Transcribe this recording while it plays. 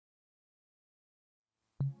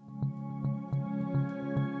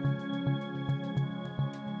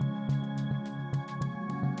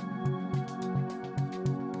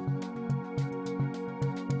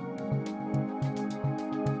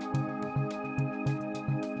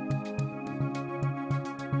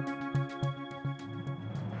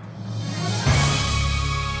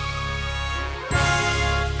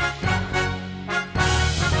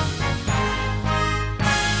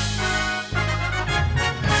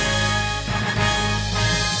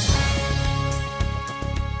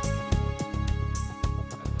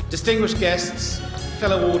distinguished guests,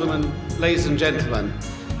 fellow aldermen, ladies and gentlemen,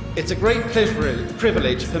 it's a great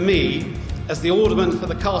privilege for me, as the alderman for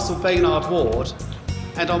the Castle Baynard ward,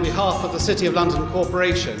 and on behalf of the City of London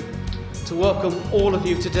Corporation, to welcome all of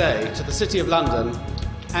you today to the City of London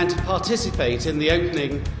and to participate in the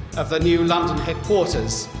opening of the new London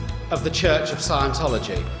headquarters of the Church of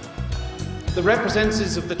Scientology. The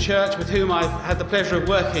representatives of the Church with whom I've had the pleasure of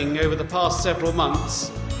working over the past several months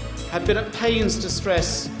have been at pains to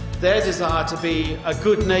stress their desire to be a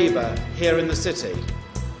good neighbour here in the City,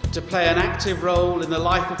 to play an active role in the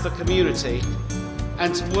life of the community,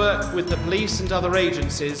 and to work with the police and other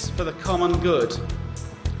agencies for the common good.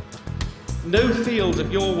 No field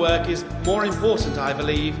of your work is more important, I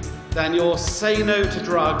believe, than your Say No to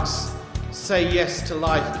Drugs, Say Yes to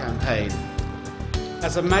Life campaign.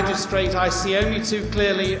 As a magistrate, I see only too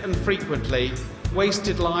clearly and frequently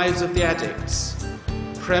wasted lives of the addicts,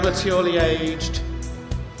 prematurely aged,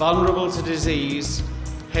 vulnerable to disease,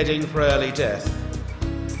 heading for early death.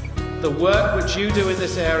 The work which you do in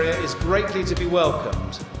this area is greatly to be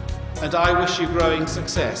welcomed, and I wish you growing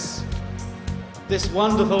success. This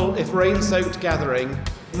wonderful, if rain-soaked gathering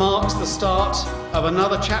marks the start of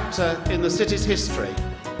another chapter in the city's history,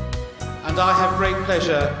 and I have great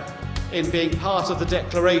pleasure in being part of the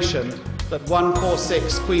declaration that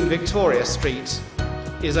 146 Queen Victoria Street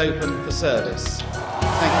is open for service.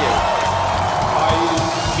 Thank you.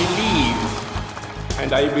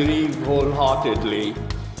 I believe wholeheartedly,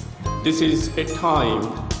 this is a time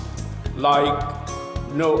like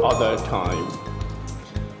no other time.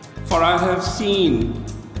 For I have seen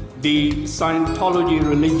the Scientology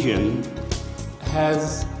religion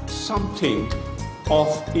has something of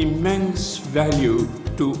immense value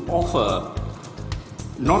to offer,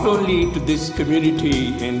 not only to this community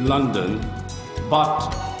in London, but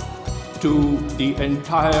to the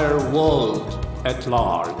entire world at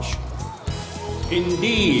large.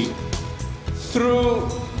 Indeed, through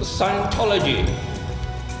Scientology,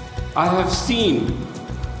 I have seen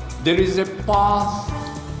there is a path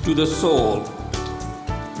to the soul,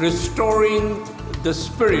 restoring the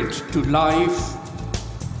spirit to life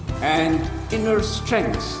and inner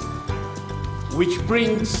strength, which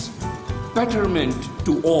brings betterment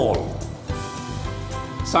to all.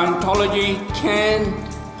 Scientology can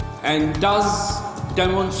and does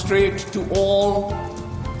demonstrate to all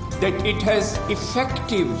that it has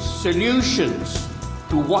effective solutions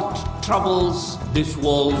to what troubles this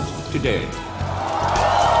world today.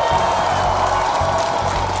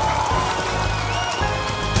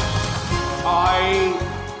 I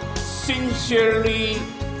sincerely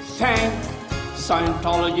thank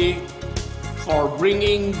Scientology for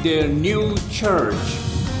bringing their new church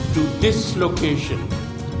to this location.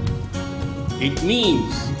 It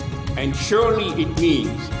means, and surely it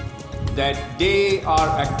means, that they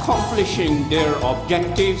are accomplishing their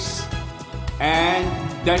objectives, and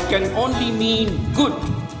that can only mean good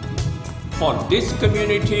for this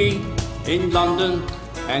community in London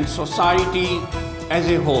and society as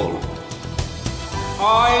a whole.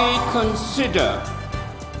 I consider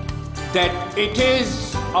that it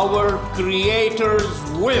is our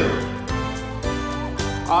Creator's will.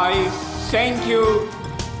 I thank you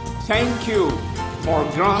for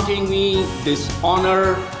granting me this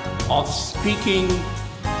honor of speaking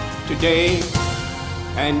today,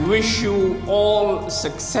 and wish you all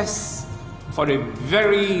success for a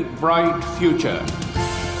very bright future.